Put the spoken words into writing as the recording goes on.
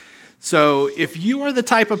So if you are the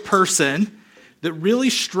type of person that really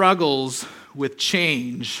struggles with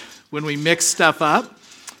change when we mix stuff up,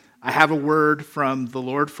 I have a word from the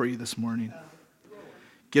Lord for you this morning.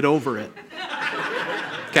 Get over it.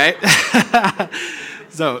 Okay?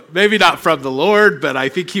 So maybe not from the Lord, but I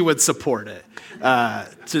think he would support it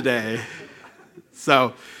today.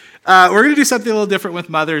 So we're going to do something a little different with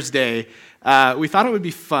Mother's Day. We thought it would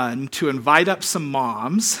be fun to invite up some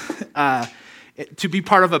moms to be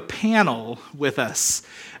part of a panel with us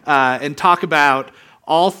and talk about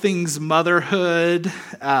all things motherhood,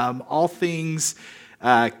 all things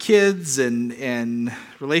kids and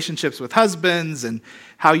relationships with husbands, and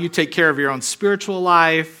how you take care of your own spiritual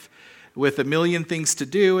life with a million things to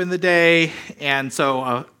do in the day. And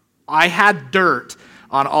so I had dirt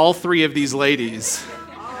on all three of these ladies.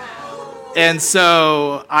 And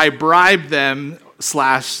so I bribed them /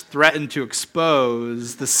 threatened to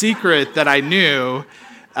expose the secret that I knew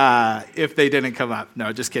if they didn't come up.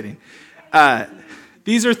 No, just kidding.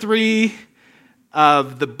 These are three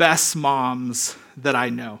of the best moms that I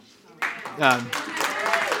know.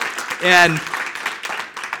 And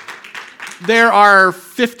there are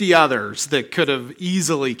 50 others that could have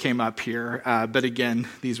easily came up here. But again,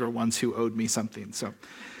 these were ones who owed me something.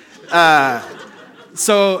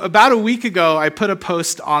 So about a week ago, I put a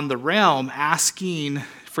post on The Realm asking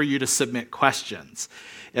for you to submit questions.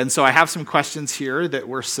 And so I have some questions here that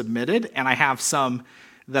were submitted, and I have some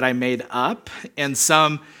that I made up, and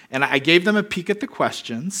I gave them a peek at the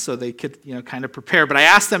questions so they could, kind of prepare. But I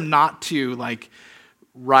asked them not to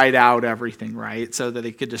write out everything, right? So that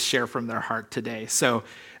they could just share from their heart today. So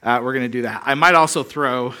we're going to do that. I might also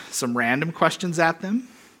throw some random questions at them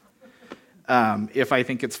if I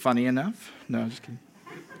think it's funny enough. No, just kidding.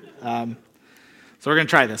 So we're going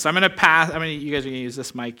to try this. You guys are going to use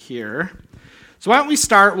this mic here. So why don't we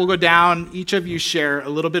start? We'll go down. Each of you share a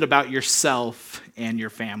little bit about yourself and your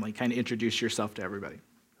family. Kind of introduce yourself to everybody.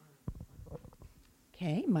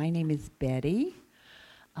 Okay, my name is Betty.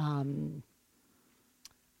 John,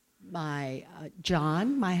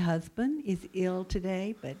 my husband, is ill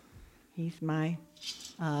today, but he's my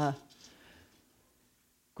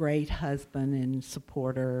great husband and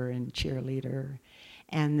supporter and cheerleader.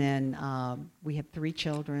 And then we have 3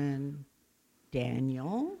 children,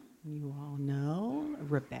 Daniel, you all know,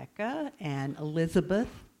 Rebecca, and Elizabeth,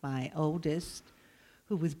 my oldest,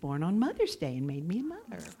 who was born on Mother's Day and made me a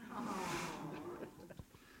mother.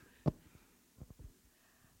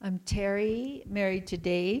 I'm Terry, married to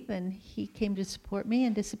Dave, and he came to support me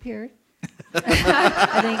and disappeared.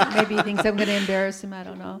 I think maybe he thinks I'm going to embarrass him, I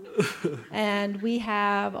don't know. And we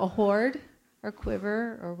have a horde, or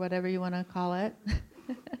quiver, or whatever you want to call it.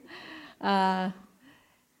 A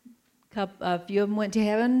few of them went to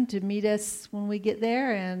heaven to meet us when we get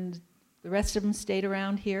there, and the rest of them stayed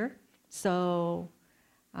around here. So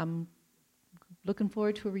I'm looking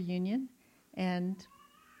forward to a reunion. And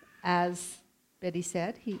as Betty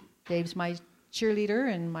said, Dave's my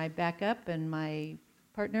cheerleader and my backup and my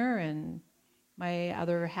partner and my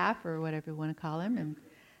other half, or whatever you want to call him. And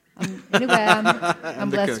I'm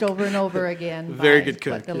blessed over and over again Very by good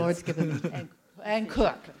cook, what the Lord's given me. And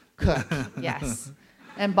cook, yes.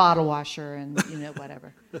 And bottle washer and,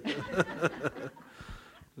 whatever.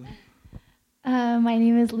 My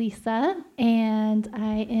name is Lisa, and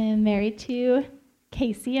I am married to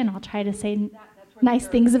Casey, and I'll try to say nice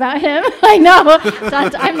things about him. I know.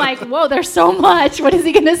 I'm like, whoa, there's so much. What is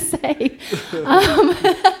he going to say?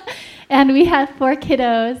 And we have 4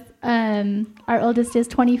 kiddos. Our oldest is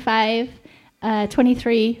 25,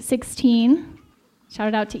 23, 16.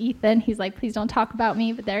 Shout out to Ethan. He's like, please don't talk about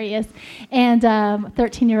me, but there he is. And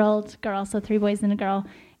 13-year-old girl, so 3 boys and a girl.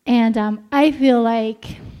 And I feel like,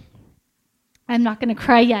 I'm not going to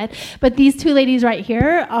cry yet, but these 2 ladies right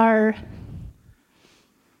here are...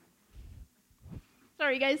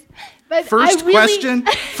 Sorry, guys. But First question,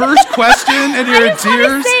 and you're in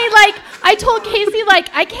tears. I told Casey,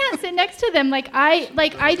 I can't sit next to them.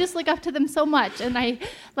 I just look up to them so much. And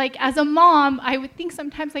as a mom, I would think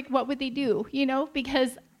sometimes, what would they do,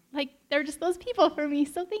 Because, they're just those people for me.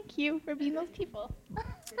 So thank you for being those people.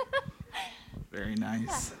 Very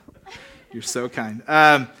nice. You're so kind.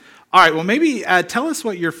 All right, well, maybe tell us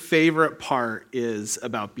what your favorite part is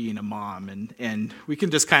about being a mom, and we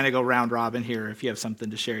can just kind of go round robin here. If you have something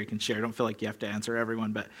to share, you can share. Don't feel like you have to answer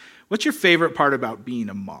everyone, but what's your favorite part about being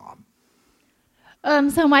a mom?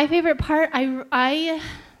 So my favorite part, I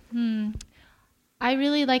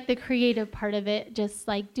really like the creative part of it, just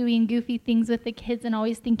doing goofy things with the kids and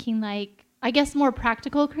always thinking I guess more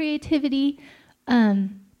practical creativity. I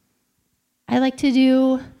like to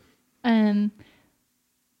do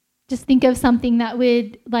just think of something that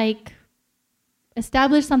would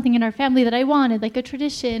establish something in our family that I wanted, like a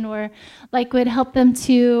tradition, or like would help them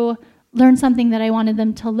to learn something that I wanted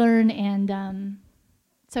them to learn. And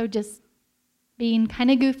so just being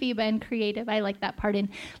kind of goofy but and creative, I like that part. And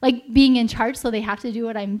like being in charge, so they have to do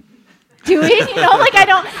what I'm doing, like I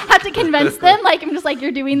don't have to convince them. Like I'm just like,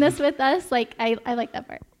 you're doing this with us. Like I like that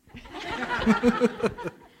part.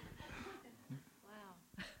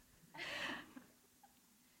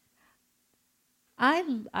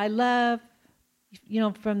 I love,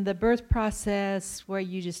 from the birth process where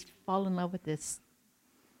you just fall in love with this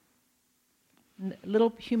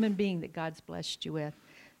little human being that God's blessed you with,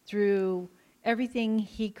 through everything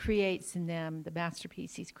He creates in them, the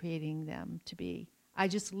masterpiece He's creating them to be. I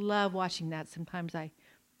just love watching that. Sometimes I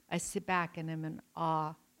sit back and I'm in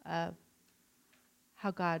awe of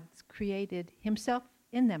how God's created Himself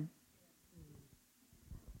in them.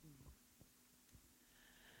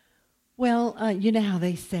 Well, you know how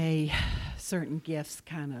they say certain gifts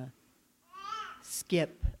kind of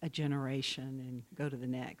skip a generation and go to the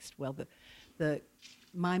next. Well,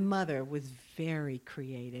 my mother was very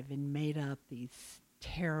creative and made up these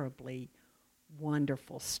terribly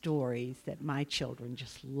wonderful stories that my children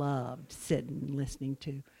just loved sitting and listening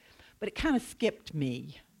to. But it kind of skipped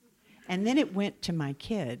me. And then it went to my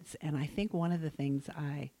kids. And I think one of the things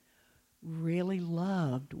I really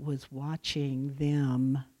loved was watching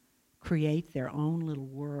them create their own little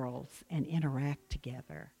worlds and interact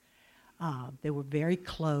together. They were very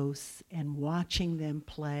close, and watching them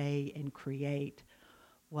play and create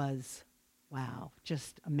was, wow,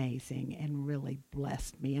 just amazing, and really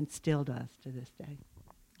blessed me, and still does to this day.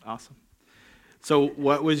 Awesome. So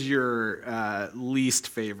what was your least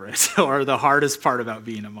favorite or the hardest part about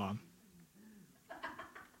being a mom?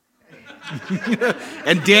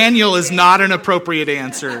 And Daniel is not an appropriate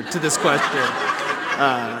answer to this question.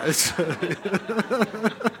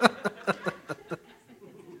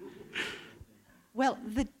 Well,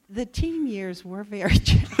 the teen years were very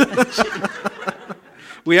challenging.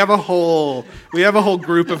 We have a whole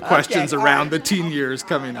group of questions around the teen years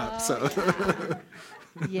coming up. So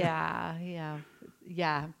Yeah.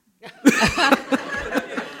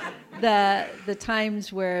 The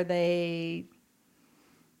times where they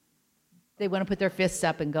want to put their fists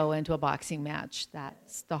up and go into a boxing match,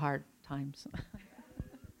 that's the hard times.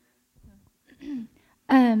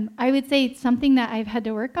 I would say something that I've had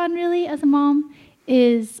to work on really as a mom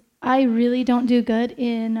is I really don't do good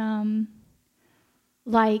in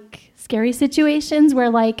like scary situations where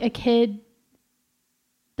like a kid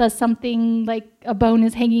does something like a bone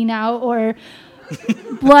is hanging out or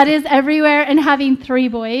blood is everywhere, and having 3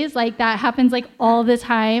 boys, like that happens like all the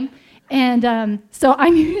time. And so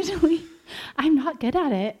I'm not good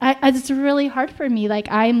at it. It's really hard for me. Like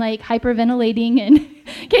I'm like hyperventilating, and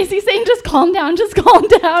Casey's saying, just calm down.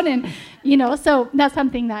 And, so that's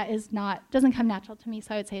something that doesn't come natural to me.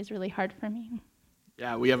 So I would say is really hard for me.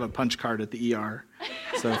 yeah, we have a punch card at the ER.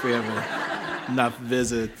 So if we have enough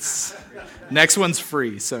visits, next one's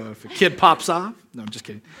free. So if a kid pops off, no, I'm just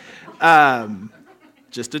kidding.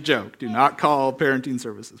 Just a joke. Do not call parenting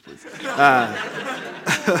services, please.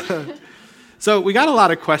 So we got a lot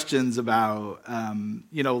of questions about,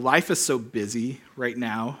 life is so busy right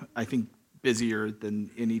now. I think busier than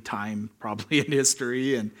any time probably in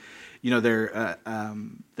history. And, there's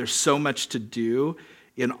so much to do.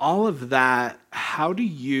 In all of that, how do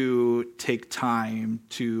you take time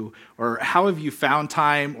or how have you found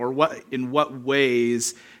time, or in what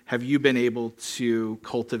ways have you been able to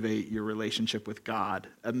cultivate your relationship with God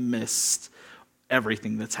amidst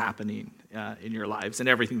everything that's happening in your lives and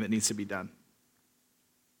everything that needs to be done?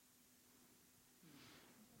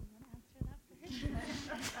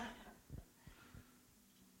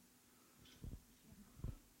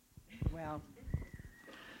 Well,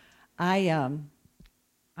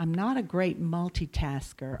 I'm not a great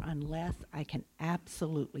multitasker unless I can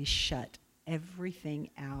absolutely shut everything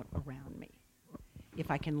out around me. If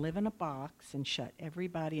I can live in a box and shut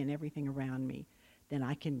everybody and everything around me, then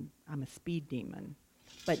I'm a speed demon.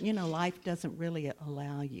 But, life doesn't really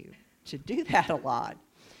allow you to do that a lot.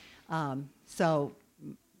 So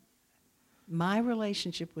my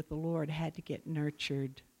relationship with the Lord had to get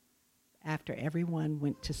nurtured after everyone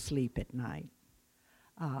went to sleep at night.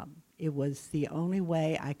 It was the only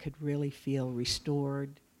way I could really feel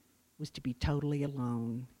restored was to be totally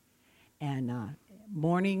alone. And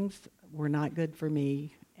mornings were not good for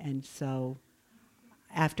me. And so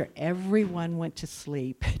after everyone went to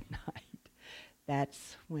sleep at night,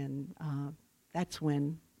 that's when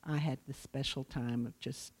I had the special time of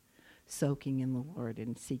just soaking in the Lord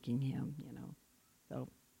and seeking Him, So,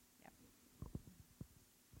 yeah.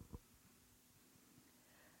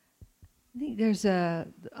 I think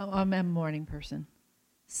I'm a morning person.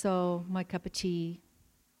 So my cup of tea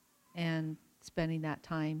and spending that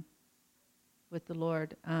time with the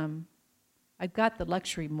Lord. I've got the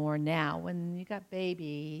luxury more now. When you got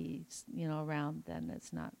babies, around, then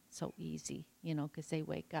it's not so easy, because they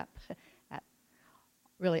wake up at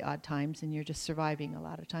really odd times and you're just surviving a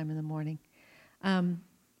lot of time in the morning.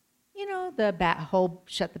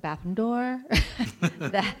 Shut the bathroom door,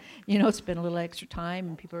 that, spend a little extra time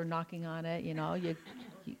and people are knocking on it, you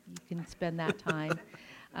can spend that time.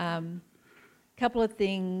 Couple of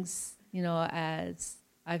things, as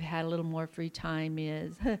I've had a little more free time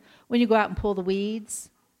is when you go out and pull the weeds,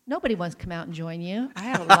 nobody wants to come out and join you. I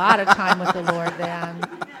have a lot of time with the Lord then,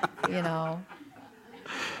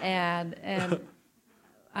 and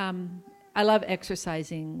I love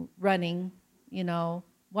exercising, running,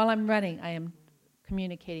 While I'm running, I am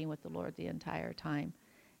communicating with the Lord the entire time.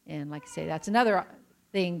 And like I say, that's another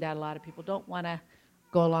thing that a lot of people don't want to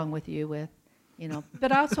go along with you with,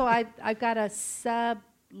 But also I've got a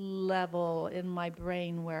sub-level in my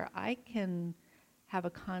brain where I can have a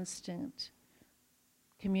constant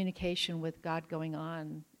communication with God going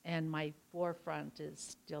on, and my forefront is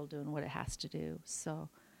still doing what it has to do. So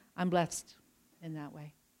I'm blessed in that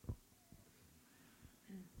way.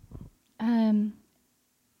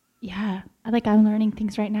 Yeah, I'm learning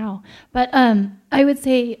things right now. But I would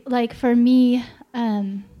say, for me,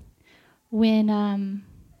 when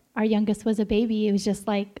our youngest was a baby, it was just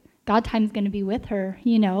God time's going to be with her,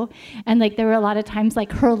 And there were a lot of times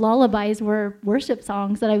her lullabies were worship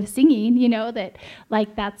songs that I was singing, that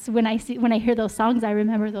that's when I hear those songs, I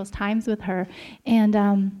remember those times with her. And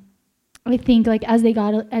I think as they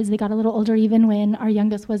got a little older, even when our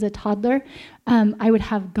youngest was a toddler, I would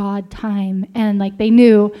have God time, and they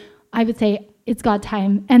knew I would say it's God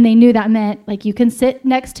time, and they knew that meant you can sit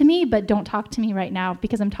next to me, but don't talk to me right now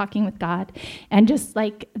because I'm talking with God. And just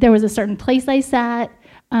there was a certain place I sat.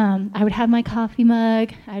 I would have my coffee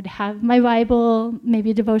mug, I'd have my Bible,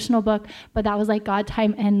 maybe a devotional book, but that was God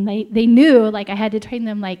time, and they knew I had to train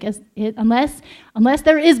them unless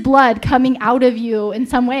there is blood coming out of you in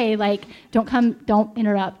some way, don't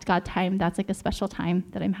interrupt God time. That's a special time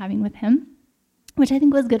that I'm having with him, which I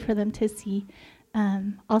think was good for them to see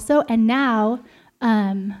also. And now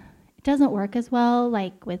it doesn't work as well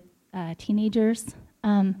with teenagers.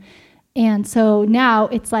 And so now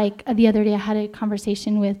it's the other day I had a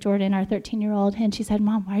conversation with Jordan, our 13-year-old, and she said,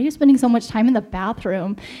 "Mom, why are you spending so much time in the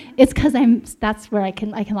bathroom?" It's because that's where I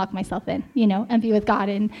can lock myself in, and be with God,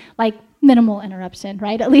 and minimal interruption,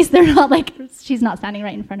 right? At least they're not she's not standing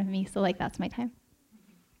right in front of me, so that's my time.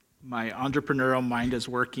 My entrepreneurial mind is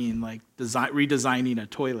working redesigning a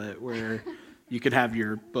toilet where you could have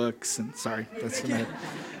your books and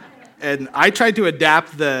and I tried to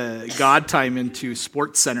adapt the God time into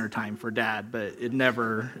Sports Center time for Dad, but it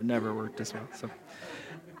never worked as well. So,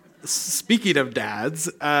 speaking of dads,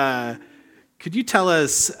 could you tell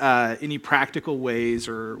us any practical ways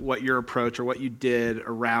or what your approach or what you did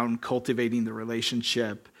around cultivating the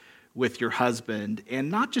relationship with your husband, and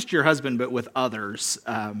not just your husband, but with others?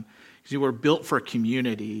 Because you were built for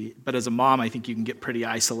community, but as a mom, I think you can get pretty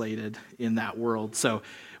isolated in that world. So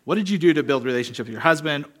what did you do to build a relationship with your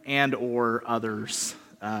husband and or others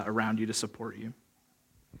around you to support you?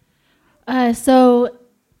 So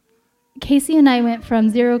Casey and I went from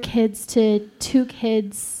 0 kids to 2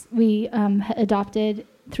 kids we adopted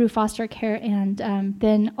through foster care, and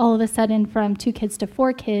then all of a sudden from 2 kids to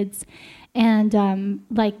 4 kids. And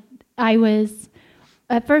I was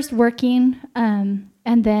at first working,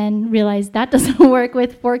 and then realized that doesn't work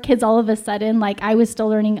with 4 kids all of a sudden. I was still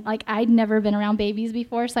learning, I'd never been around babies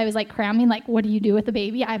before, so I was cramming, what do you do with a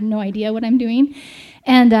baby? I have no idea what I'm doing.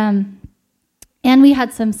 And we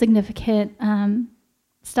had some significant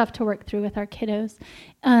stuff to work through with our kiddos.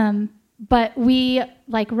 But we,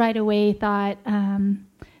 right away thought, and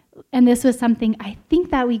this was something I think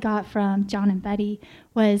that we got from John and Betty,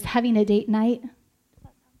 was having a date night.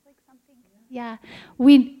 Yeah,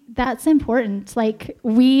 that's important.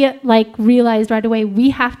 We realized right away we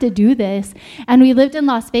have to do this. And we lived in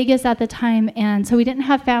Las Vegas at the time, and so we didn't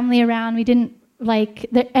have family around. We didn't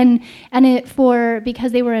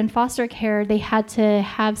because they were in foster care, they had to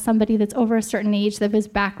have somebody that's over a certain age that was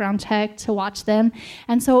background checked to watch them.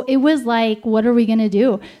 And so it was what are we going to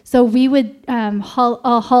do? So we would haul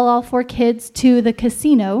all 4 kids to the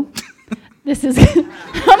casino. This is not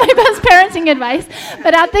my best parenting advice,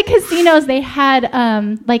 but at the casinos they had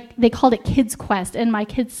they called it Kids Quest, and my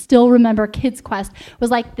kids still remember Kids Quest. It was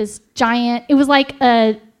this giant. It was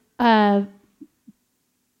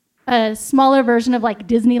a smaller version of like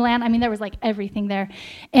Disneyland. I mean, there was like everything there.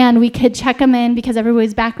 And we could check them in because everybody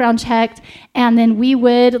was background checked. And then we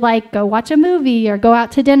would like go watch a movie or go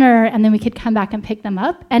out to dinner, and then we could come back and pick them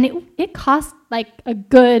up. And it cost like a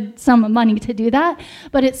good sum of money to do that.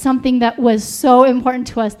 But it's something that was so important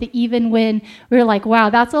to us that even when we were like, wow,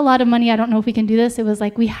 that's a lot of money, I don't know if we can do this, it was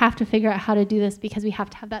like, we have to figure out how to do this because we have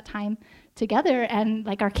to have that time together. And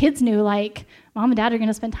like our kids knew, like, mom and dad are going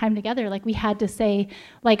to spend time together. Like we had to say,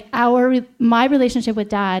 like, my relationship with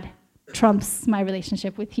dad trumps my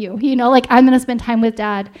relationship with you. You know, like I'm going to spend time with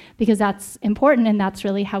dad because that's important, and that's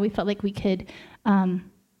really how we felt like we could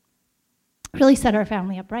really set our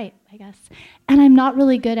family up right, I guess. And I'm not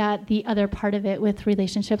really good at the other part of it with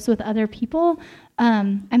relationships with other people.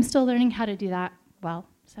 I'm still learning how to do that well,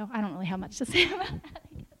 so I don't really have much to say about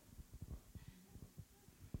that.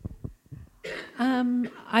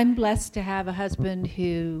 I'm blessed to have a husband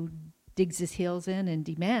who digs his heels in and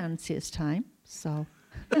demands his time. So,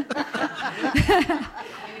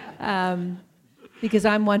 because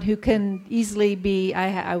I'm one who can easily be,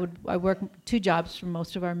 I work 2 jobs for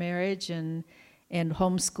most of our marriage, and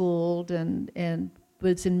homeschooled and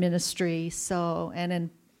was in ministry. So, and in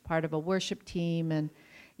part of a worship team, and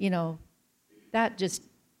that just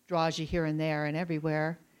draws you here and there and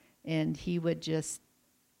everywhere. And he would just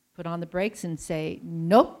put on the brakes and say,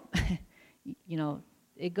 nope,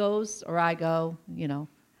 it goes or I go,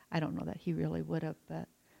 I don't know that he really would have, but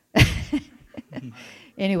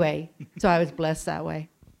anyway, so I was blessed that way.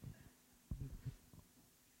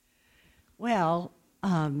 Well,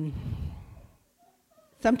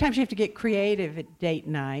 sometimes you have to get creative at date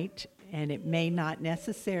night, and it may not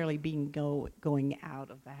necessarily be going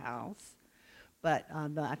out of the house, but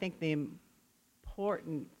I think the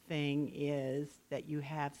important thing is that you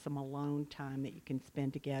have some alone time that you can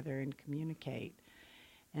spend together and communicate.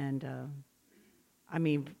 And I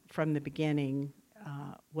mean, from the beginning,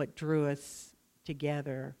 what drew us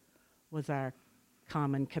together was our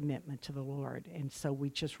common commitment to the Lord. And so we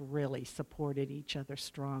just really supported each other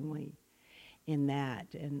strongly in that.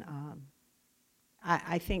 And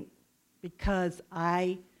I think because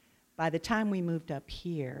by the time we moved up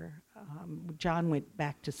here, John went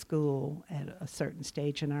back to school at a certain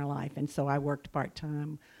stage in our life, and so I worked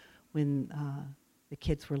part-time when the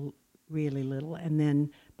kids were really little. And then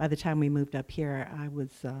by the time we moved up here,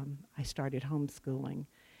 I started homeschooling.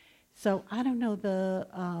 So I don't know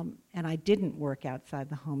and I didn't work outside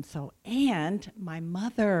the home. And my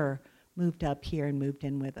mother moved up here and moved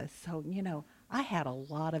in with us. So, I had a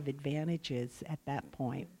lot of advantages at that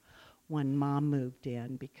point when Mom moved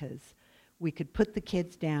in, because we could put the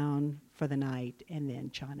kids down for the night, and then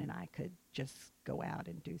John and I could just go out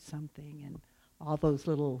and do something. And all those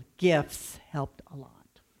little gifts helped a lot.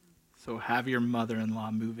 So have your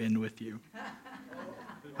mother-in-law move in with you.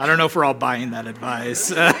 I don't know if we're all buying that advice.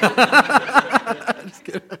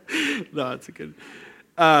 No, it's a good.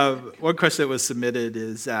 One question that was submitted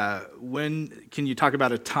is, when can you talk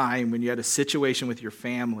about a time when you had a situation with your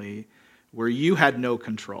family where you had no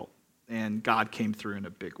control and God came through in a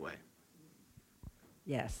big way?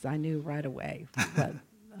 Yes, I knew right away. But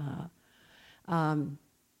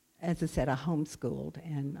as I said, I homeschooled,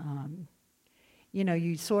 and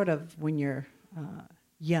you sort of, when you're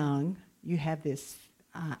young, you have this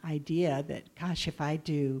idea that, gosh, if I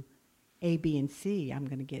do A, B, and C, I'm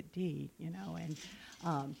going to get D,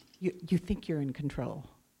 and you think you're in control,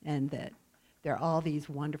 and that there are all these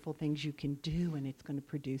wonderful things you can do, and it's going to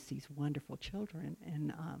produce these wonderful children,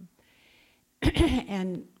 and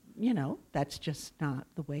and that's just not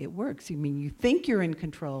the way it works. I mean, you think you're in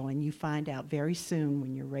control, and you find out very soon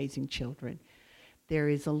when you're raising children there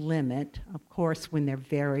is a limit. Of course, when they're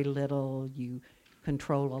very little, you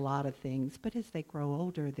control a lot of things, but as they grow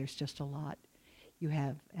older, there's just a lot you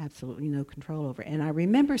have absolutely no control over. And I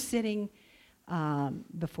remember sitting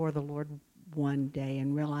before the Lord one day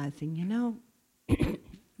and realizing,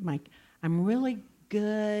 I'm really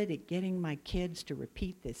good at getting my kids to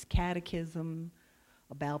repeat this catechism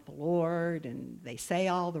about the Lord, and they say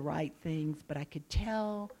all the right things, but I could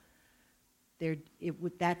tell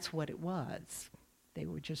that's what it was. They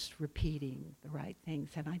were just repeating the right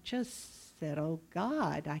things. And I just said, oh,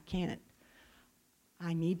 God,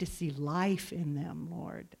 I need to see life in them,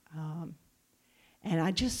 Lord. And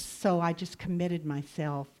I just committed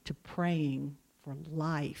myself to praying for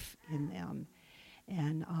life in them.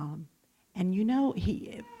 And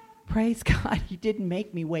praise God, he didn't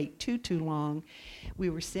make me wait too long. We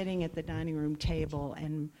were sitting at the dining room table,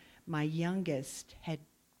 and my youngest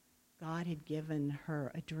God had given her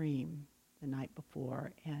a dream the night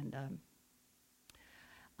before, and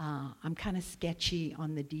I'm kind of sketchy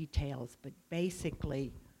on the details, but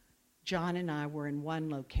basically John and I were in one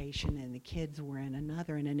location and the kids were in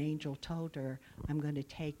another, and an angel told her, I'm going to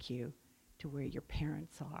take you to where your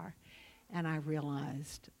parents are. And I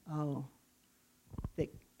realized,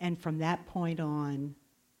 and from that point on,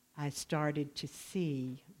 I started to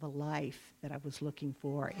see the life that I was looking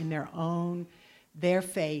for in their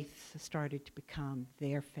faith started to become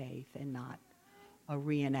their faith and not a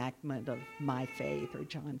reenactment of my faith or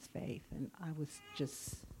John's faith. And I was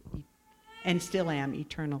just, and still am,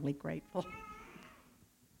 eternally grateful.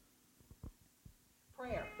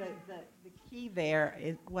 Prayer. The key there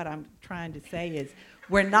is what I'm trying to say is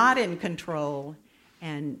we're not in control,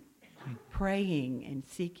 and praying and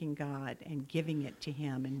seeking God and giving it to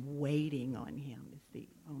Him and waiting on Him is the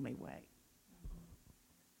only way.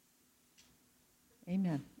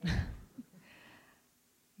 Amen.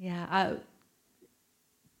 Yeah,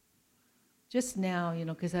 just now,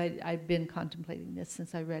 because I've been contemplating this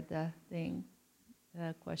since I read the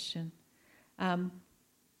question.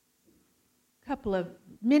 Couple of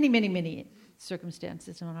many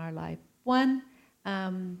circumstances in our life. One,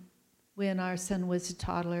 when our son was a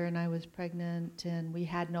toddler and I was pregnant and we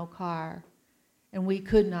had no car and we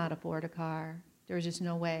could not afford a car. There was just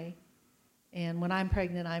no way. And when I'm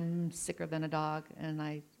pregnant, I'm sicker than a dog, and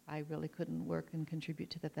I really couldn't work and contribute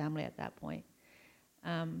to the family at that point.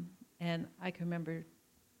 And I can remember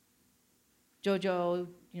Jojo,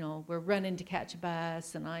 we're running to catch a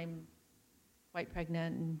bus, and I'm quite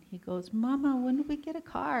pregnant, and he goes, Mama, when do we get a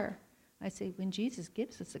car? I say, when Jesus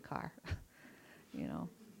gives us a car,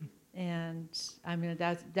 And I mean,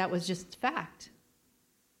 that was just fact.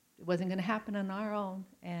 It wasn't going to happen on our own,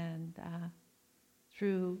 and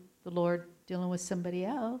through the Lord dealing with somebody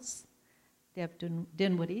else, Deb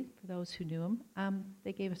Dinwoody, for those who knew him,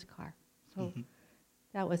 they gave us a car. So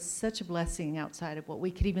that was such a blessing outside of what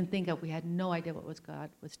we could even think of. We had no idea what God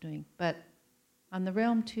was doing. But on the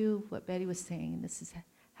realm, too, what Betty was saying, this has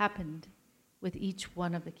happened with each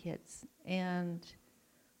one of the kids. And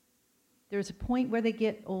there's a point where they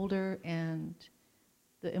get older and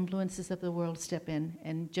the influences of the world step in.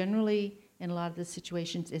 And generally, in a lot of the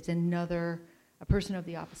situations, it's a person of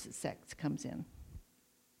the opposite sex comes in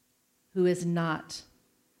who is not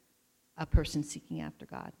a person seeking after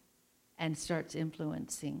God and starts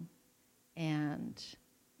influencing. And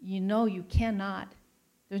you cannot,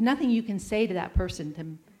 there's nothing you can say to that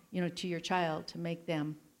person, to your child, to make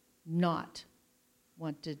them not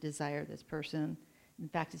want to desire this person. In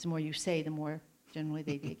fact, it's the more you say, the more generally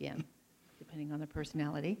they dig in, depending on their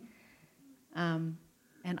personality. And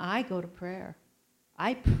I go to prayer.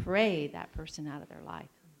 I pray that person out of their life.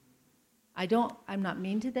 I'm not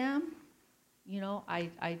mean to them.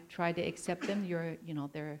 I try to accept them.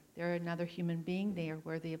 They're another human being. They are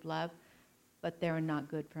worthy of love, but they're not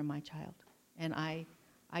good for my child. And I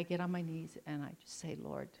get on my knees and I just say,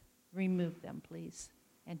 Lord, remove them, please.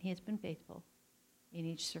 And He has been faithful in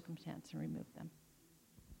each circumstance and removed them.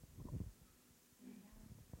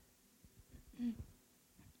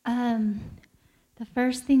 The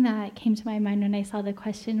first thing that came to my mind when I saw the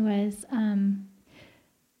question was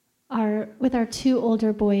with our two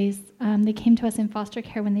older boys. They came to us in foster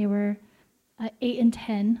care when they were 8 and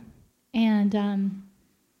 10, and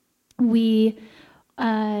we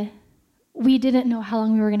didn't know how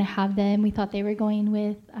long we were going to have them. We thought they were going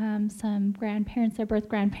with some grandparents, their birth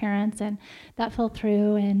grandparents, and that fell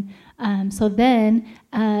through. And so then,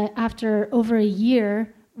 after over a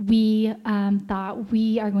year, we thought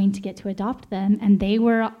we are going to get to adopt them, and they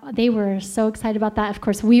were so excited about that. Of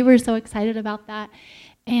course, we were so excited about that,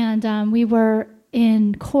 and we were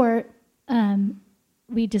in court.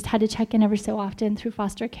 We just had to check in every so often through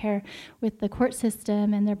foster care with the court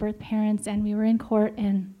system and their birth parents, and we were in court,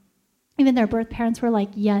 and even their birth parents were like,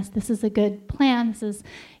 yes, this is a good plan. This is,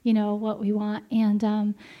 what we want.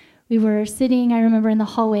 And we were sitting, I remember, in the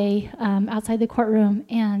hallway outside the courtroom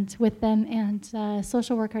and with them, and a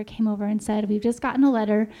social worker came over and said, we've just gotten a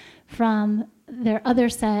letter from their other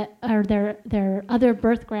their other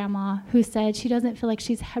birth grandma, who said she doesn't feel like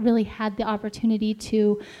she's really had the opportunity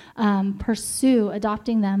to pursue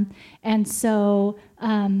adopting them. And so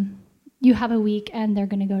you have a week, and they're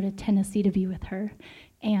going to go to Tennessee to be with her.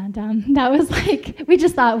 And that was like, we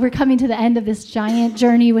just thought we're coming to the end of this giant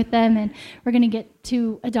journey with them, and we're going to get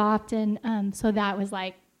to adopt. And so that was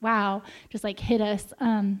like, wow, just like hit us.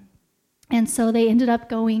 And so they ended up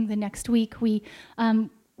going the next week. We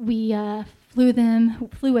flew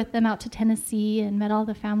with them out to Tennessee and met all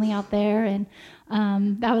the family out there. And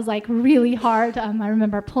that was like really hard. I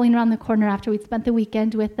remember pulling around the corner after we'd spent the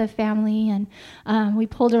weekend with the family, and we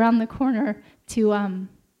pulled around the corner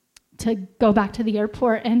to to go back to the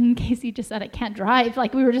airport, and Casey just said, I can't drive.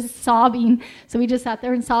 Like, we were just sobbing. So we just sat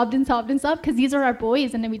there and sobbed and sobbed and sobbed, because these are our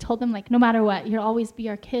boys. And then we told them, like, no matter what, you'll always be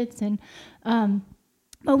our kids. And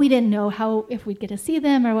but we didn't know if we'd get to see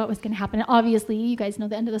them or what was going to happen. And obviously, you guys know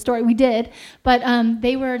the end of the story. We did. But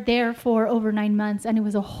they were there for over 9 months, and it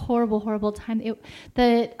was a horrible, horrible time.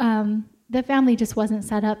 The family just wasn't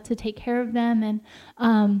set up to take care of them.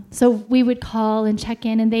 And so we would call and check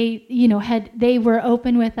in, and they were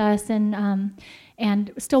open with us and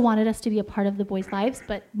still wanted us to be a part of the boys' lives,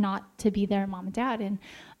 but not to be their mom and dad.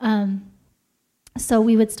 And so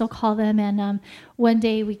we would still call them, and one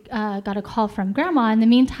day we got a call from Grandma. In the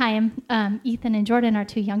meantime, Ethan and Jordan, our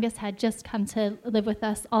two youngest, had just come to live with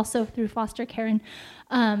us also through foster care.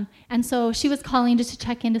 And so she was calling just to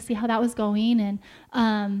check in to see how that was going,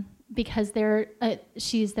 and because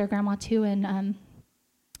she's their grandma too. And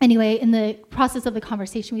anyway, in the process of the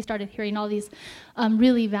conversation, we started hearing all these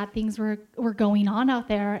really bad things were going on out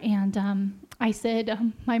there. And I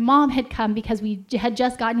said my mom had come because we had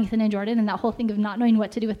just gotten Ethan and Jordan, and that whole thing of not knowing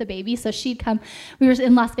what to do with the baby. So she'd come. We were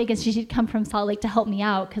in Las Vegas. She'd come from Salt Lake to help me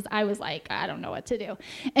out, because I was like, I don't know what to do.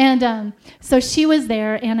 And so she was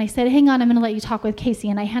there, and I said, hang on, I'm going to let you talk with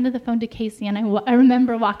Casey. And I handed the phone to Casey, and I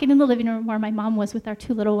remember walking in the living room where my mom was with our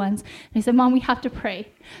two little ones. And I said, Mom, we have to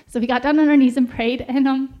pray. So we got down on our knees and prayed.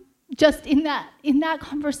 And just in that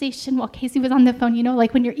conversation while Casey was on the phone,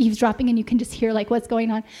 like when you're eavesdropping and you can just hear like what's going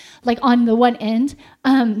on, like on the one end,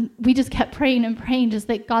 we just kept praying and praying just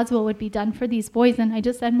that God's will would be done for these boys. And I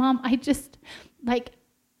just said, Mom, I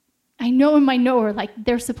know in my knower, like,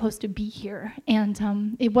 they're supposed to be here.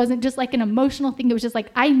 And it wasn't just like an emotional thing. It was just like,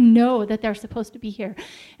 I know that they're supposed to be here.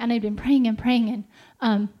 And I'd been praying and praying,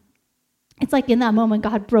 and it's like in that moment,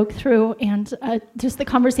 God broke through, and just the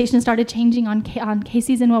conversation started changing on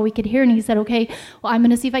Casey's and what we could hear. And he said, okay, well, I'm going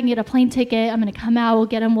to see if I can get a plane ticket. I'm going to come out. We'll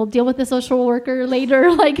get him. We'll deal with the social worker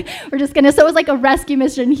later. Like, we're just going to. So it was like a rescue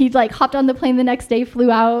mission. He like hopped on the plane the next day, flew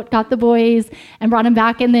out, got the boys, and brought them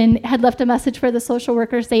back, and then had left a message for the social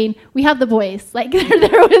worker saying, we have the boys. Like, they're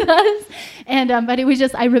there with us. And but it was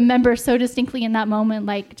just, I remember so distinctly in that moment,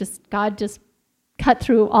 like, just God just cut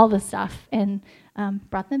through all the stuff and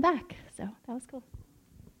brought them back. So that was cool.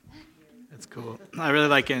 That's cool. I really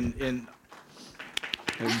like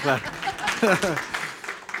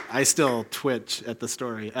I still twitch at the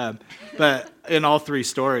story. But in all three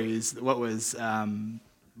stories, what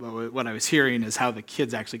I was hearing is how the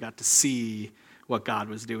kids actually got to see what God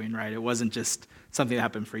was doing, right? It wasn't just something that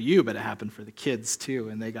happened for you, but it happened for the kids too,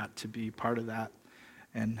 and they got to be part of that,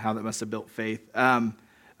 and how that must have built faith.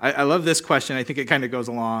 I love this question. I think it kind of goes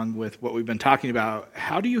along with what we've been talking about.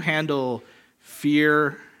 How do you handle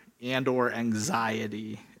fear and or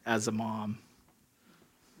anxiety as a mom?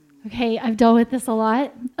 Okay, I've dealt with this a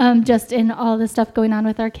lot, just in all the stuff going on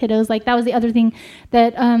with our kiddos. Like, that was the other thing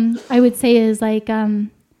that I would say is like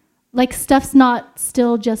stuff's not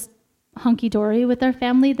still just hunky-dory with our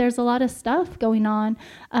family. There's a lot of stuff going on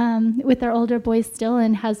with our older boys still,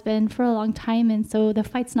 and has been for a long time, and so the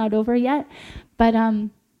fight's not over yet. But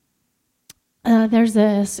there's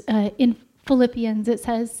in Philippians, it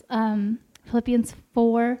says, Philippians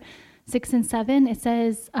 4:6-7, it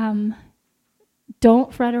says,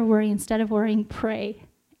 don't fret or worry. Instead of worrying, pray.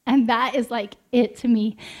 And that is like it to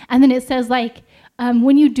me. And then it says, like,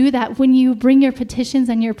 when you do that, when you bring your petitions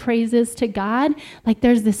and your praises to God, like,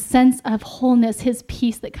 there's this sense of wholeness, his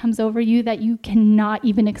peace that comes over you that you cannot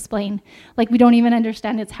even explain. Like, we don't even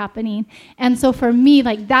understand it's happening. And so for me,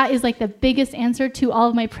 like, that is like the biggest answer to all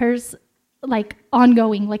of my prayers, like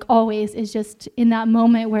ongoing, like always, is just in that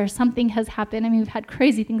moment where something has happened. I mean, we've had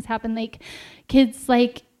crazy things happen, like kids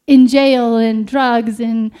like in jail and drugs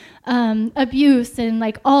and abuse and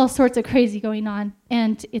like all sorts of crazy going on.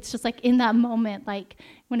 And it's just like in that moment, like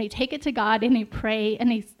when I take it to God and I pray,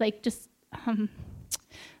 and I like just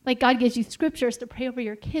like God gives you scriptures to pray over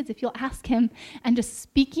your kids if you'll ask him, and just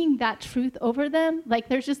speaking that truth over them, like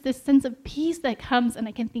there's just this sense of peace that comes, and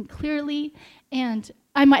I can think clearly. And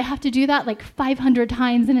I might have to do that like 500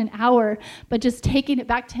 times in an hour, but just taking it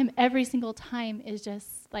back to him every single time is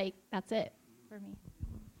just like, that's it for me.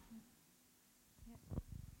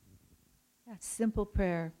 Yeah, simple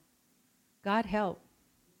prayer. God help.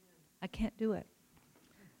 I can't do it.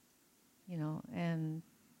 And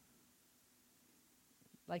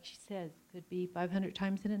like she says, could be 500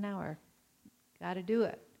 times in an hour. Got to do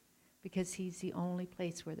it, because he's the only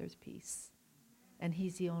place where there's peace. And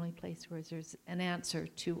he's the only place where there's an answer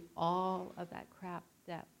to all of that crap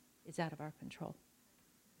that is out of our control.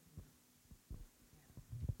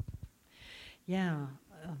 Yeah.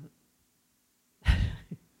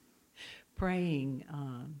 Praying,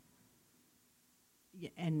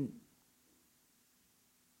 and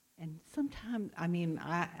And sometimes, I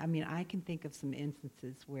can think of some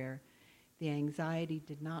instances where the anxiety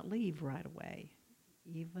did not leave right away,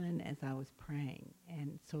 even as I was praying.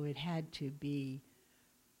 And so it had to be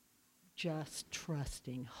just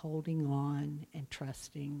trusting, holding on and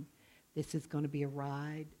trusting this is going to be a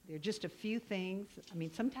ride. There are just a few things. I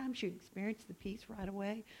mean, sometimes you experience the peace right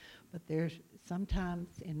away, but there's sometimes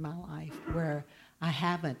in my life where I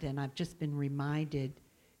haven't, and I've just been reminded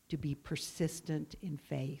to be persistent in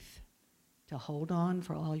faith, to hold on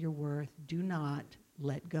for all you're worth, do not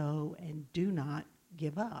let go, and do not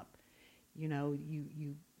give up. You know,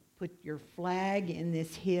 you put your flag in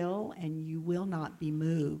this hill, and you will not be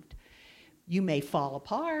moved. You may fall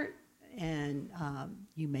apart, and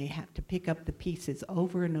you may have to pick up the pieces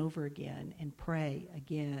over and over again and pray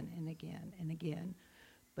again and again and again.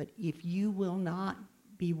 But if you will not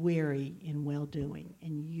be weary in well-doing,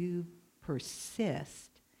 and you persist,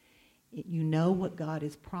 you know what God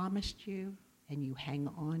has promised you, and you hang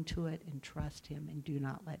on to it and trust him and do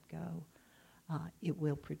not let go, it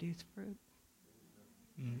will produce fruit.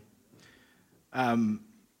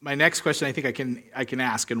 My next question, I think I can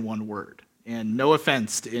ask in one word, and no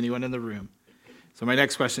offense to anyone in the room. So my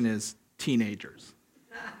next question is teenagers.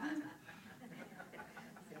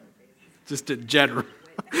 Just in general.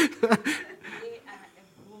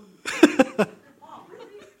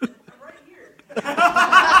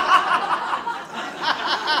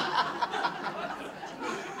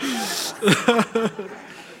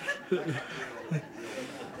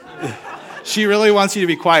 She really wants you to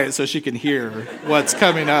be quiet so she can hear what's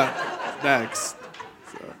coming up next.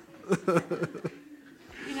 So.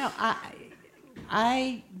 You know,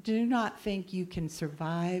 I do not think you can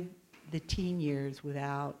survive the teen years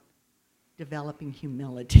without developing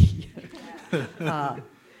humility.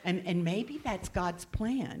 And maybe that's God's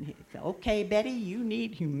plan. He said, okay, Betty, you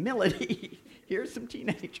need humility. Here's some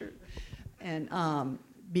teenagers. And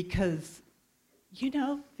because, you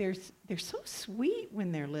know, they're so sweet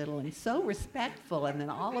when they're little and so respectful, and then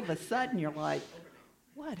all of a sudden you're like,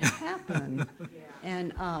 what happened?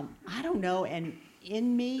 And I don't know, and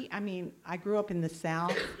in me, I mean, I grew up in the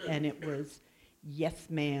South, and it was yes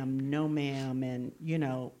ma'am, no ma'am, and, you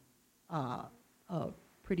know, a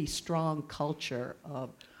pretty strong culture of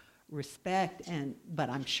respect, but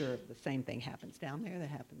I'm sure the same thing happens down there that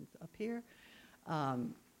happens up here.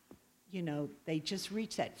 You know, they just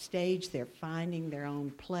reach that stage, they're finding their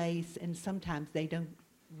own place, and sometimes they don't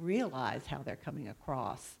realize how they're coming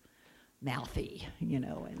across mouthy, you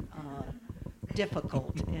know, and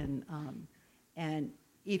difficult. And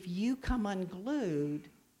if you come unglued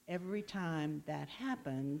every time that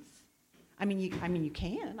happens, I mean, you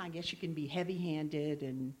can. I guess you can be heavy-handed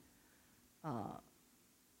and,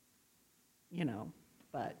 you know,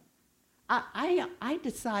 but I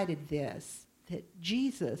decided this, that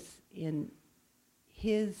Jesus, in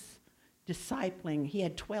his discipling, he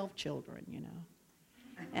had 12 children, you know,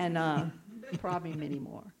 and probably many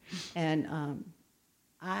more. And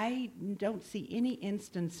I don't see any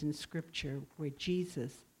instance in Scripture where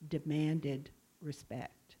Jesus demanded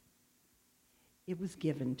respect. It was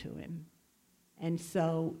given to him. And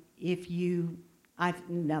so if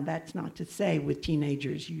now that's not to say with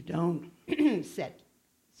teenagers you don't set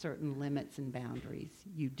certain limits and boundaries.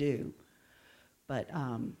 You do. But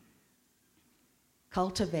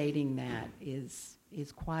cultivating that is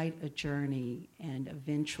quite a journey, and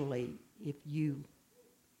eventually, if you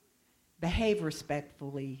behave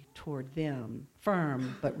respectfully toward them,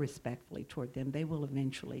 firm but respectfully toward them, they will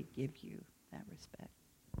eventually give you that respect.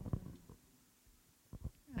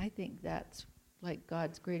 I think that's like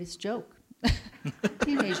God's greatest joke,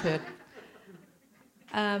 teenagehood.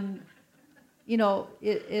 You know,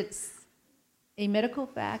 it's a medical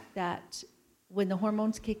fact that when the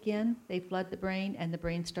hormones kick in, they flood the brain, and the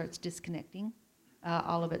brain starts disconnecting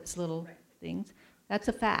all of its little things. That's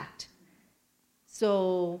a fact.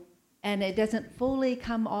 So, and it doesn't fully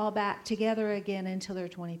come all back together again until they're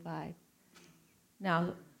 25.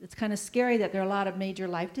 Now, it's kind of scary that there are a lot of major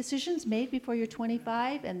life decisions made before you're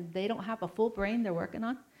 25, and they don't have a full brain they're working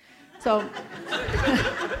on. So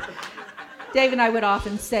Dave and I would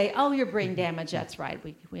often say, "Oh, your brain damage. That's right.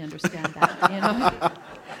 We understand that.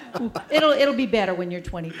 You know, it'll be better when you're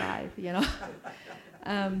 25. You know."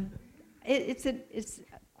 It's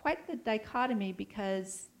quite the dichotomy,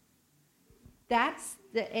 because that's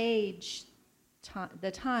the age,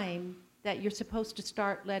 the time that you're supposed to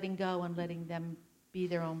start letting go and letting them be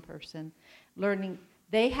their own person. Learning,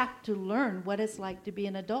 they have to learn what it's like to be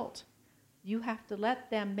an adult. You have to let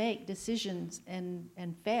them make decisions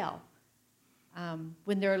and fail.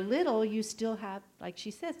 When they're little, you still have, like she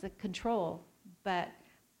says, the control. But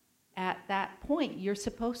at that point, you're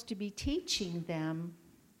supposed to be teaching them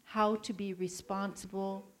how to be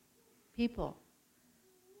responsible people.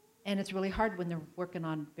 And it's really hard when they're working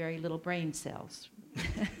on very little brain cells,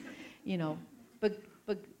 you know. But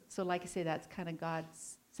so like I say, that's kind of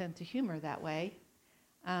God's sense of humor that way.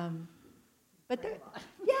 But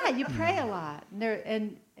yeah, you pray a lot,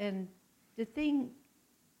 and the thing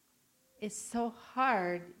is so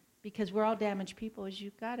hard because we're all damaged people. Is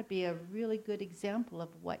you've got to be a really good example of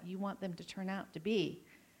what you want them to turn out to be.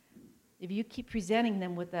 If you keep presenting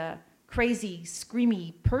them with a crazy,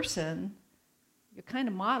 screamy person, you're kind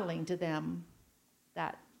of modeling to them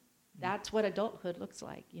that that's what adulthood looks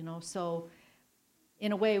like, you know. So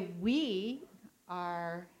in a way, we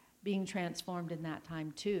are being transformed in that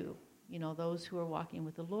time too. You know, those who are walking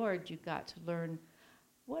with the Lord, you've got to learn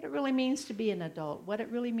what it really means to be an adult, what it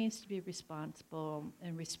really means to be responsible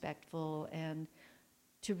and respectful, and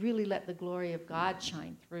to really let the glory of God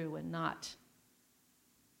shine through and not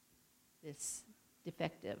this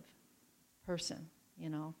defective person, you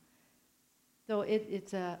know. So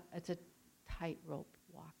it's a tightrope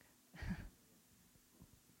walk.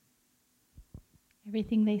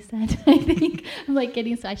 Everything they said, I think. I'm like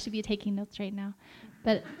so I should be taking notes right now.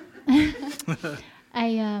 But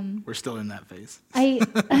We're still in that phase.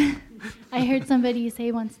 I heard somebody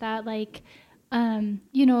say once that, like,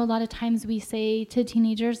 you know, a lot of times we say to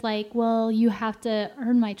teenagers, like, well, you have to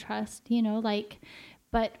earn my trust, you know, like,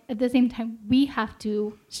 but at the same time, we have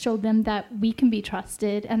to show them that we can be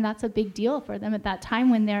trusted, and that's a big deal for them at that time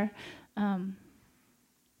when they're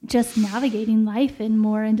just navigating life and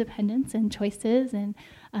more independence and choices and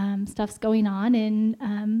stuff's going on.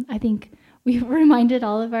 And I think we've reminded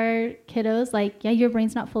all of our kiddos, like, yeah, your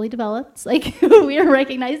brain's not fully developed. Like, we are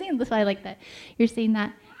recognizing, that's why I like that you're saying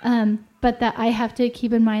that. But that I have to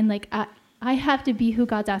keep in mind, like, I have to be who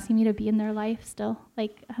God's asking me to be in their life still.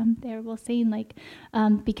 Like, they're well saying, like,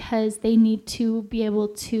 because they need to be able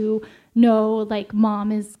to know, like,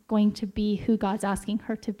 mom is going to be who God's asking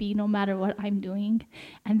her to be no matter what I'm doing.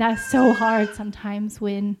 And that's so hard sometimes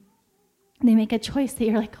when they make a choice that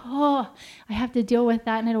you're like, oh, I have to deal with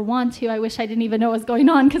that and I don't want to. I wish I didn't even know what's going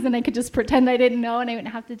on because then I could just pretend I didn't know and I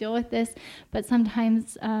wouldn't have to deal with this. But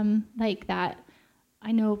sometimes like that,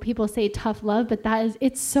 I know people say tough love, but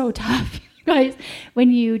it's so tough, guys,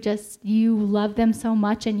 when you love them so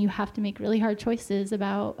much and you have to make really hard choices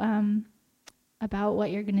about what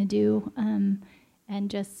you're going to do. And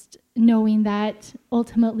just knowing that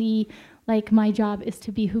ultimately, like, my job is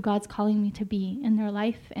to be who God's calling me to be in their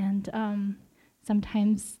life. And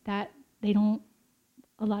sometimes a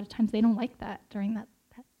lot of times they don't like that during that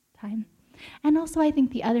time. And also I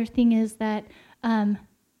think the other thing is that,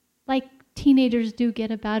 like, teenagers do get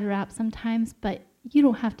a bad rap sometimes, but you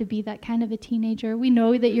don't have to be that kind of a teenager. We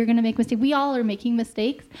know that you're going to make mistakes. We all are making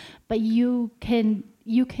mistakes, but you can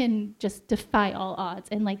just defy all odds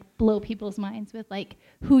and, like, blow people's minds with, like,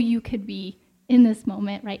 who you could be in this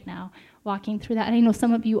moment right now, walking through that. And I know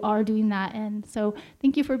some of you are doing that. And so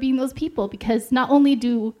thank you for being those people, because not only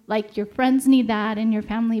do, like, your friends need that and your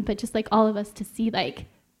family, but just, like, all of us to see, like,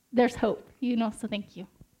 there's hope, you know, so thank you.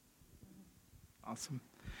 Awesome.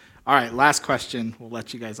 All right, last question. We'll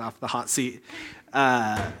let you guys off the hot seat.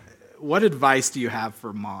 What advice do you have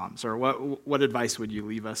for moms, or what advice would you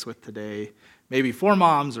leave us with today? Maybe for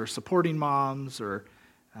moms or supporting moms, or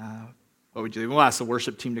what would you leave? We'll ask the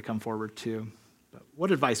worship team to come forward too. But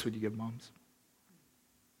what advice would you give moms?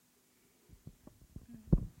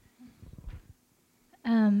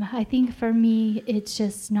 I think for me, it's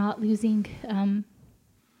just not losing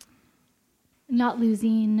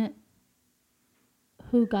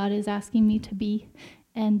who God is asking me to be.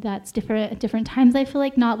 And that's different at different times. I feel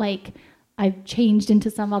like not like I've changed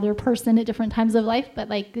into some other person at different times of life, but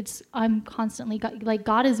like I'm constantly, like,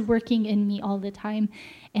 God is working in me all the time.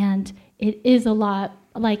 And it is a lot,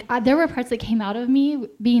 like, there were parts that came out of me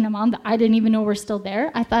being a mom that I didn't even know were still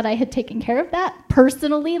there. I thought I had taken care of that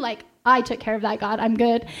personally. Like, I took care of that, God, I'm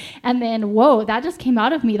good. And then, whoa, that just came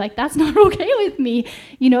out of me. Like, that's not okay with me,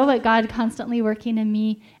 you know, but God constantly working in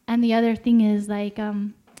me. And the other thing is, like,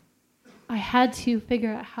 I had to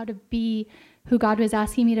figure out how to be who God was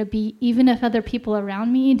asking me to be, even if other people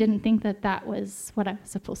around me didn't think that was what I was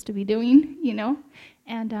supposed to be doing, you know?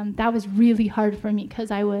 And that was really hard for me because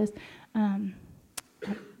I was,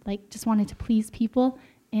 like, just wanted to please people.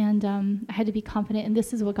 And I had to be confident, and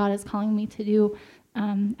this is what God is calling me to do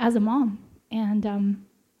as a mom. And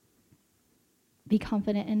be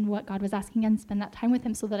confident in what God was asking and spend that time with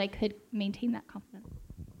him so that I could maintain that confidence.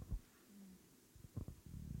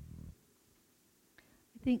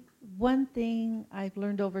 I think one thing I've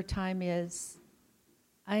learned over time is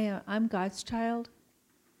I'm God's child,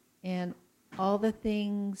 And all the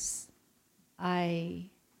things I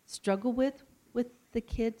struggle with the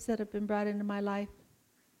kids that have been brought into my life,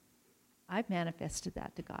 I've manifested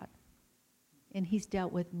that to God. And He's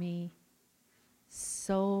dealt with me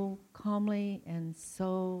so calmly and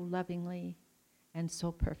so lovingly and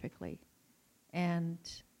so perfectly. And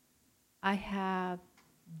I have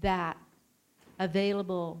that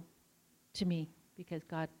available to me because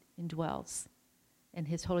God indwells and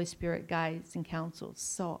His Holy Spirit guides and counsels.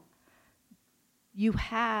 So you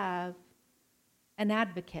have an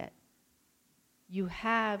advocate. You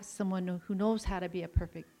have someone who knows how to be a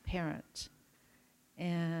perfect parent.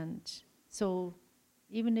 And so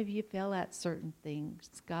even if you fail at certain things,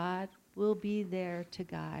 God will be there to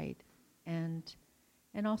guide and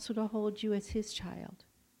also to hold you as His child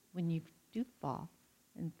when you do fall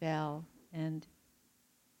and fail. And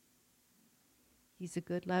He's a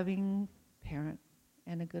good, loving parent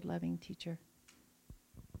and a good, loving teacher.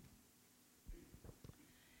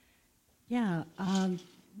 Yeah,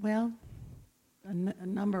 well, a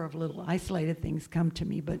number of little isolated things come to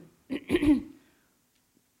me, but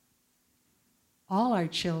all our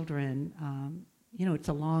children, it's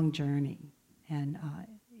a long journey. And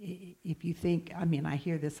if you think, I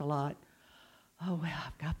hear this a lot, oh, well,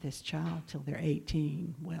 I've got this child till they're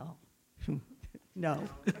 18. Well, no,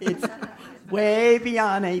 it's way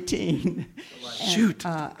beyond 18. Shoot.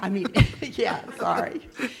 Yeah, sorry.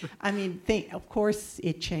 Of course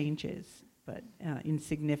it changes, but in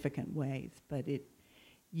significant ways. But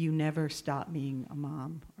you never stop being a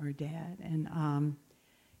mom or a dad.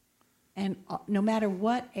 And no matter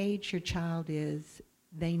what age your child is,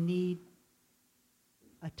 they need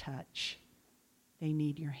a touch. They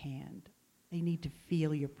need your hand. They need to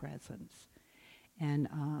feel your presence. And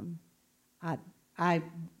I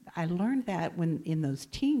learned that when in those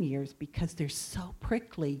teen years because they're so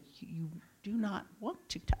prickly, you do not want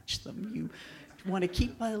to touch them. You want to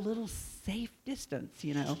keep a little safe distance,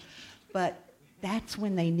 But that's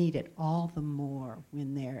when they need it all the more,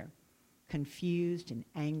 when they're confused and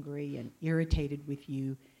angry and irritated with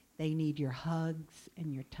you. They need your hugs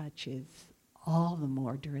and your touches all the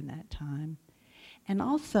more during that time. And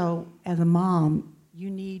also, as a mom, you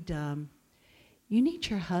need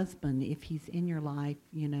your husband if he's in your life.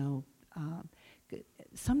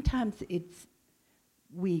 Sometimes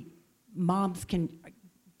moms can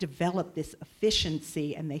develop this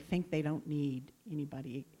efficiency and they think they don't need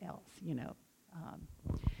anybody else.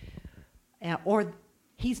 Or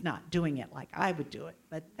he's not doing it like I would do it,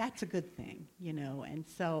 but that's a good thing, And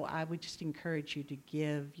so I would just encourage you to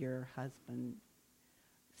give your husband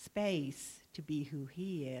space to be who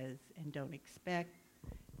he is and don't expect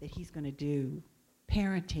that he's going to do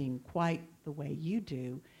parenting quite the way you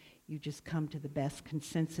do. You just come to the best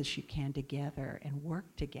consensus you can together and work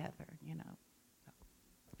together,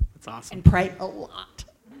 That's awesome. And pray a lot,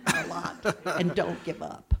 and don't give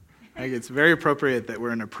up. I think it's very appropriate that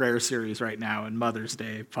we're in a prayer series right now, and Mother's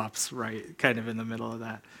Day pops right kind of in the middle of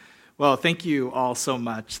that. Well, thank you all so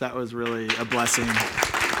much. That was really a blessing.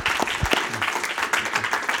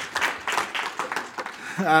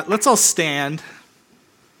 Let's all stand.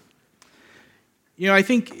 I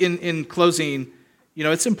think in closing,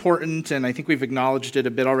 it's important, and I think we've acknowledged it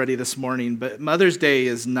a bit already this morning, but Mother's Day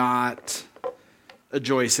is not a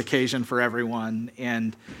joyous occasion for everyone.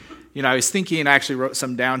 And, I was thinking, I actually wrote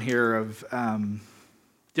some down here of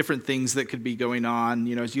different things that could be going on.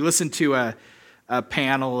 As you listen to a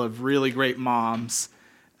panel of really great moms,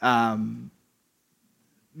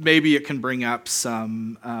 maybe it can bring up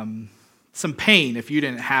some pain if you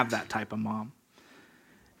didn't have that type of mom.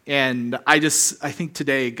 And I think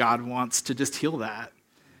today God wants to just heal that.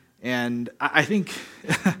 And I think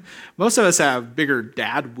most of us have bigger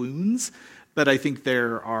dad wounds, but I think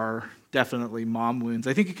there are definitely mom wounds.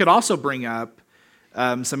 I think it could also bring up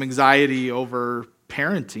some anxiety over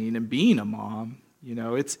parenting and being a mom.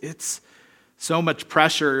 It's so much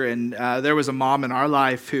pressure. And there was a mom in our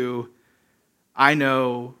life who I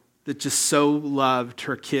know that just so loved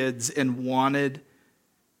her kids and wanted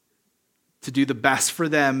to do the best for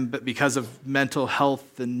them, but because of mental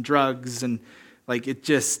health and drugs and it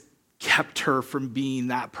just kept her from being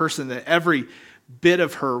that person that every bit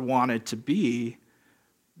of her wanted to be.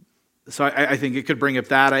 So I think it could bring up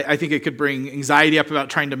that. I think it could bring anxiety up about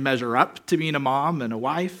trying to measure up to being a mom and a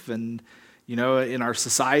wife. And, in our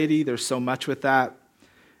society, there's so much with that.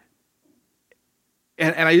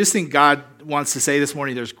 And I just think God wants to say this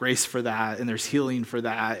morning there's grace for that, and there's healing for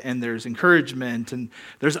that, and there's encouragement, and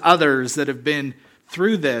there's others that have been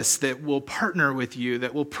through this that will partner with you,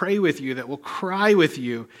 that will pray with you, that will cry with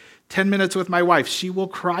you. 10 minutes with my wife, she will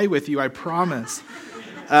cry with you, I promise.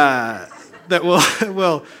 that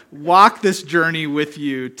will walk this journey with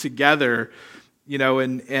you together.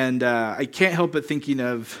 And I can't help but thinking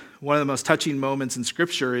of one of the most touching moments in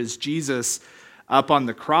Scripture is Jesus up on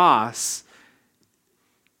the cross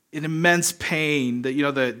in immense pain.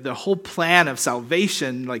 That the whole plan of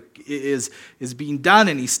salvation is being done,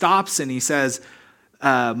 and he stops and he says,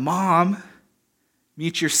 "Mom,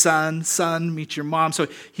 meet your son. Son, meet your mom." So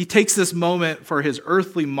he takes this moment for his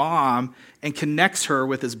earthly mom and connects her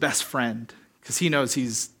with his best friend because he knows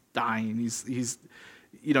he's dying. He's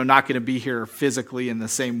not going to be here physically in the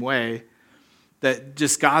same way. That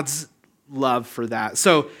just God's love for that.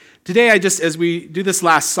 So today, as we do this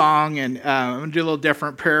last song, and I'm going to do a little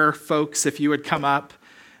different prayer, folks, if you would come up.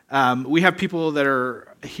 We have people that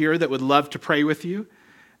are here that would love to pray with you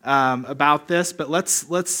about this, but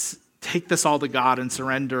let's take this all to God and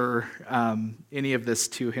surrender any of this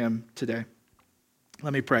to him today.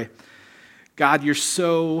 Let me pray. God, you're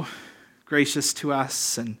so gracious to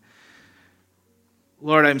us, and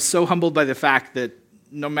Lord, I'm so humbled by the fact that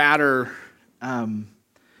no matter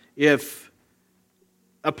if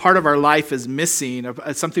a part of our life is missing,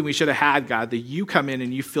 something we should have had, God, that you come in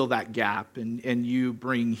and you fill that gap and you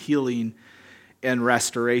bring healing and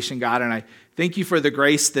restoration, God. And I thank you for the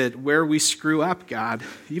grace that where we screw up, God,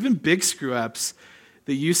 even big screw ups,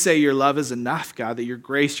 that you say your love is enough, God, that your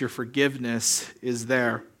grace, your forgiveness is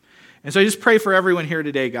there. And so I just pray for everyone here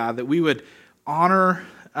today, God, that we would honor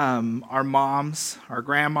our moms, our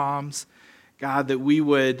grandmoms, God, that we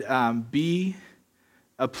would be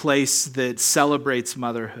a place that celebrates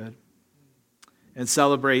motherhood and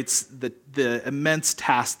celebrates the immense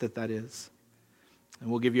task that is. And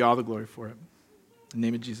we'll give you all the glory for it. In the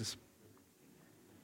name of Jesus.